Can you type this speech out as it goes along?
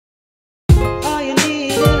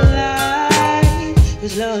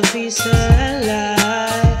'cause love is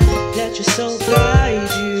alive. Let your soul guide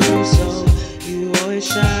you, so you always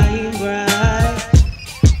shine bright.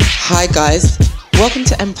 Hi guys, welcome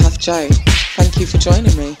to EmpathJo. Thank you for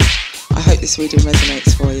joining me. I hope this reading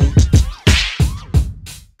resonates for you.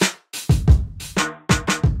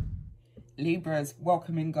 Libras,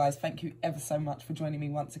 welcome in guys. Thank you ever so much for joining me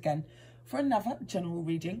once again for another general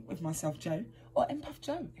reading with myself, Jo, or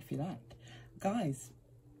EmpathJo if you like. Guys,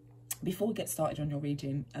 before we get started on your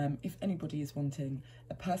reading, if anybody is wanting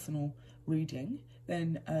a personal reading,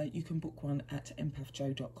 then you can book one at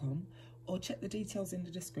empathjo.com or check the details in the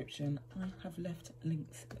description. I have left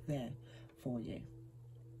links there for you.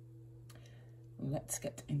 Let's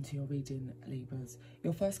get into your reading, Libras.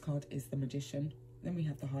 Your first card is the Magician. Then we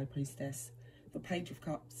have the High Priestess, the Page of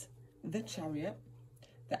Cups, the Chariot,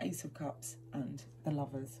 the Ace of Cups, and the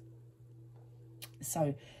Lovers.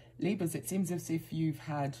 So, Libras, it seems as if you've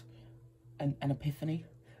had an epiphany,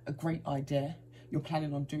 a great idea. You're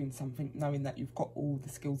planning on doing something, knowing that you've got all the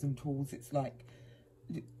skills and tools. It's like,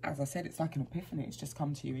 as I said, it's like an epiphany. It's just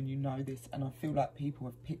come to you and you know this. And I feel like people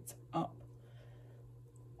have picked up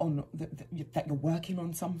on that you're working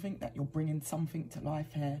on something, that you're bringing something to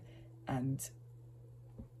life here, and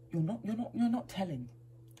you're not telling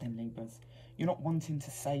them, Libras. You're not wanting to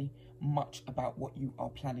say much about what you are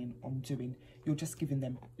planning on doing. You're just giving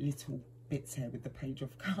them little bits here with the Page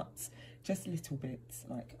of Cups, just little bits.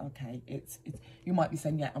 Like, okay, it's you might be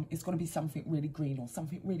saying, yeah, it's going to be something really green or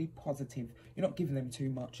something really positive. You're not giving them too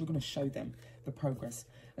much. You're going to show them the progress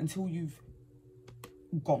until you've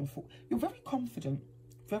gone for. You're very confident,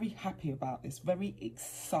 very happy about this, very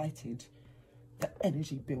excited. The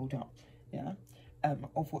energy build up, yeah,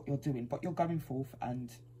 of what you're doing, but you're going forth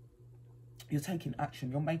and you're taking action.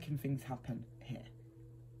 You're making things happen here,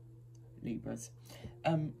 Libras.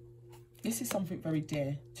 This is something very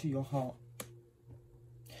dear to your heart.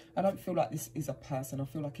 I don't feel like this is a person. I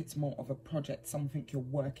feel like it's more of a project, something you're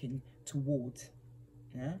working towards,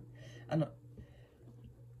 yeah? And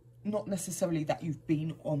not necessarily that you've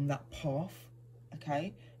been on that path,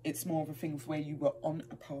 okay? It's more of a thing where you were on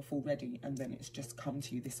a path already and then it's just come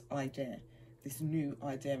to you, this idea, this new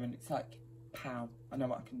idea, and it's like, pow, I know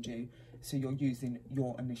what I can do. So you're using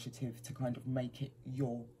your initiative to kind of make it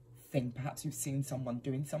your thing. Perhaps you've seen someone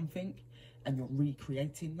doing something and you're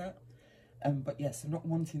recreating that. But yes, not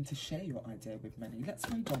wanting to share your idea with many. Let's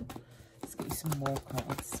read on. Let's get you some more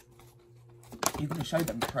cards. You're going to show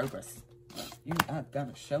them the progress. You are going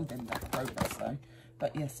to show them that progress though.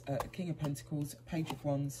 But yes, King of Pentacles, Page of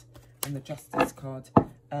Wands, and the Justice card.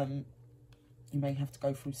 You may have to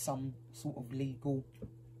go through some sort of legal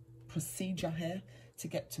procedure here to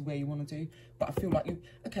get to where you want to do. But I feel like you,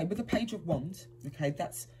 okay, with the Page of Wands, okay,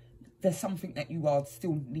 there's something that you are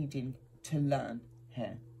still needing to learn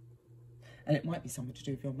here. And it might be something to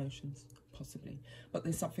do with your emotions, possibly. But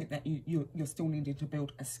there's something that you're still needing to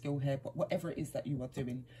build a skill here. But whatever it is that you are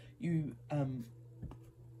doing,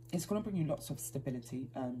 it's going to bring you lots of stability,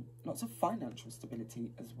 lots of financial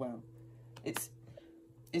stability as well. It's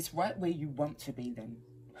right where you want to be then.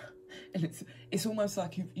 And it's almost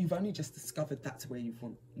like you've only just discovered that's where you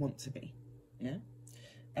want to be, yeah?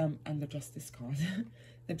 And the Justice card.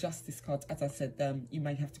 The Justice card, as I said, you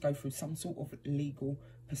may have to go through some sort of legal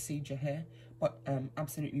procedure here, but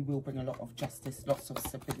absolutely will bring a lot of justice, lots of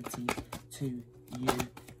stability to you.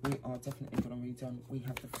 We are definitely going to read on. We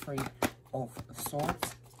have the Three of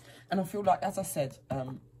Swords. And I feel like, as I said,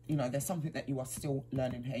 you know, there's something that you are still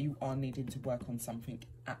learning here. You are needing to work on something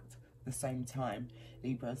at the same time,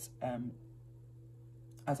 Libras.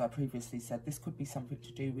 As I previously said, this could be something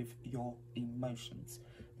to do with your emotions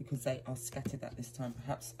because they are scattered at this time.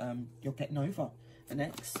 Perhaps you're getting over an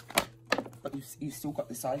ex, but you've still got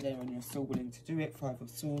this idea and you're still willing to do it. Five of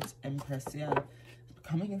Swords, Empress, yeah.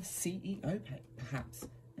 Becoming a CEO, perhaps.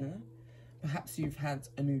 Yeah? Perhaps you've had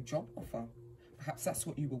a new job offer. Perhaps that's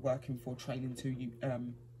what you were working for, training to.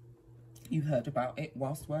 You heard about it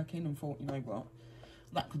whilst working and thought, you know what,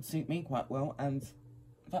 that could suit me quite well, and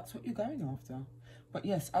that's what you're going after. But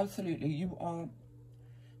yes, absolutely, you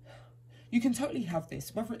can totally have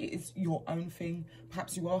this, whether it is your own thing,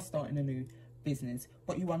 perhaps you are starting a new business,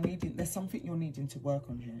 but there's something you're needing to work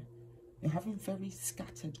on here. You're having very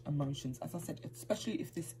scattered emotions. As I said, especially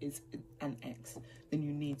if this is an ex, then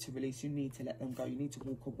you need to release, you need to let them go, you need to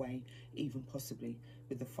walk away, even possibly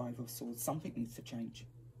with the Five of Swords. Something needs to change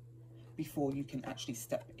before you can actually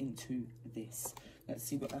step into this. Let's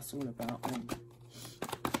see what that's all about.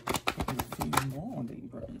 A few more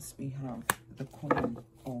Libras. We have the Queen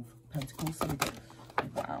of Pentacles. So we got,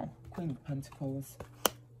 wow, Queen of Pentacles,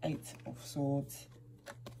 Eight of Swords,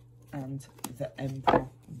 and the Emperor.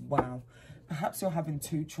 Wow. Perhaps you're having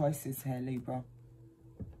two choices here, Libra.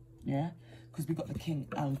 Yeah? Because we've got the King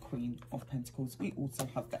and Queen of Pentacles. We also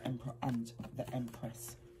have the Emperor and the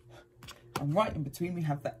Empress. And right in between, we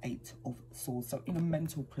have the Eight of Swords. So in a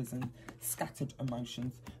mental prison, scattered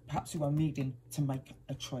emotions. Perhaps you are needing to make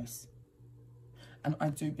a choice. And I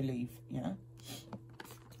do believe, yeah,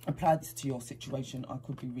 apply this to your situation. I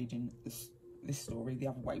could be reading this story the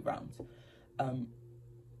other way round.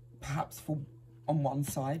 Perhaps for on one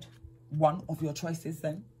side, one of your choices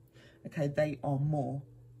then, okay, they are more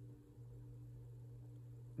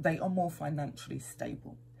financially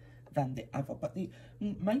stable than the other. But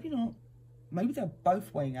maybe not. Maybe they're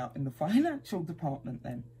both weighing out in the financial department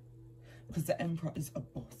then. Because the Emperor is a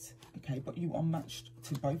boss, okay? But you are matched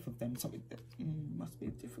to both of them. So it must be a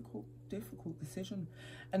difficult decision.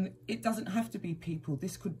 And it doesn't have to be people.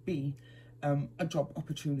 This could be a job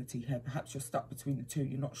opportunity here. Perhaps you're stuck between the two.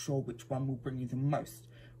 You're not sure which one will bring you the most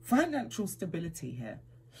financial stability here.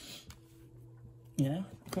 Yeah,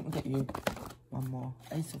 I think we'll get you one more.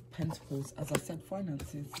 Ace of Pentacles. As I said,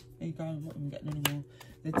 finances. There you go. I'm not even getting any more.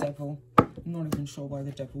 The Devil. I'm not even sure why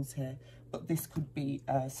the Devil's here. But this could be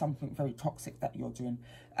something very toxic that you're doing.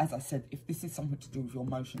 As I said, if this is something to do with your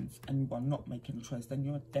emotions and you are not making a choice, then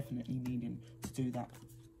you're definitely needing to do that.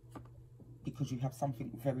 Because you have something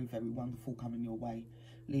very, very wonderful coming your way,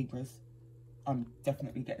 Libras. I'm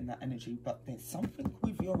definitely getting that energy. But there's something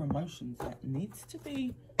with your emotions that needs to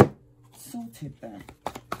be sorted there.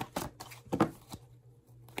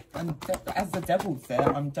 And as the Devil's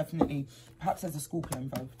there, I'm definitely, perhaps there's a Scorpio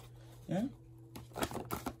involved. Yeah?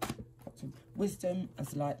 Wisdom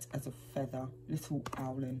as light as a feather, little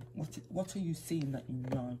owling. What are you seeing that you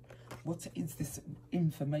know? What is this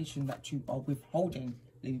information that you are withholding,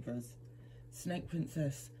 Libras? Snake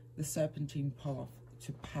Princess, the serpentine path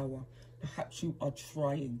to power. Perhaps you are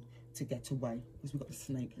trying to get away. Because we've got the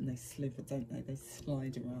snake and they slither, don't they? They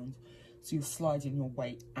slide around. So you're sliding your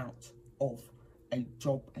way out of a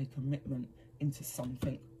job, a commitment, into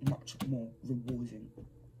something much more rewarding.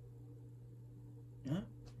 Yeah?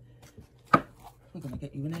 We're going to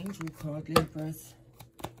get you an angel card, Libras.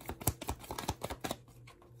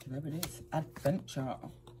 There it is. Adventure.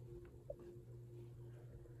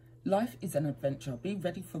 Life is an adventure. Be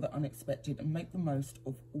ready for the unexpected and make the most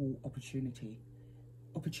of all opportunities.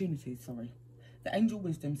 The angel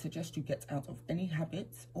wisdom suggests you get out of any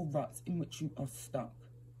habits or ruts in which you are stuck.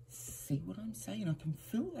 See what I'm saying? I can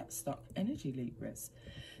feel that stuck energy, Libras.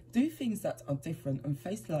 Do things that are different and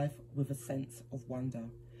face life with a sense of wonder.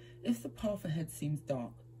 If the path ahead seems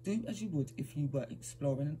dark, do as you would if you were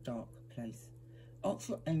exploring a dark place. Ask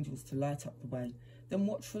your angels to light up the way, then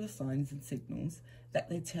watch for the signs and signals that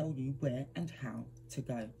they tell you where and how to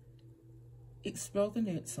go. Explore the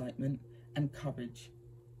new excitement and courage.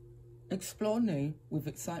 Explore new with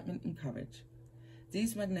excitement and courage.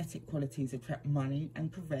 These magnetic qualities attract money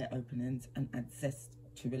and career openings and add zest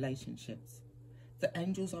to relationships. The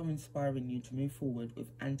angels are inspiring you to move forward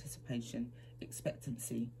with anticipation,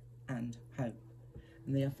 expectancy, and hope.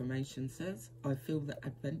 And the affirmation says, I feel the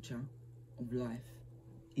adventure of life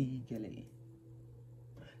eagerly.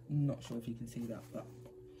 Not sure if you can see that, but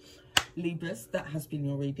Libras, that has been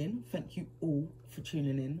your reading. Thank you all for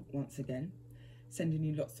tuning in once again. Sending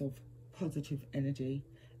you lots of positive energy.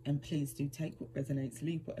 And please do take what resonates,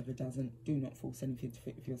 leave whatever doesn't. Do not force anything to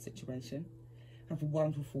fit with your situation. Have a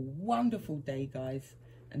wonderful, wonderful day, guys.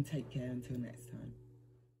 And take care until next time.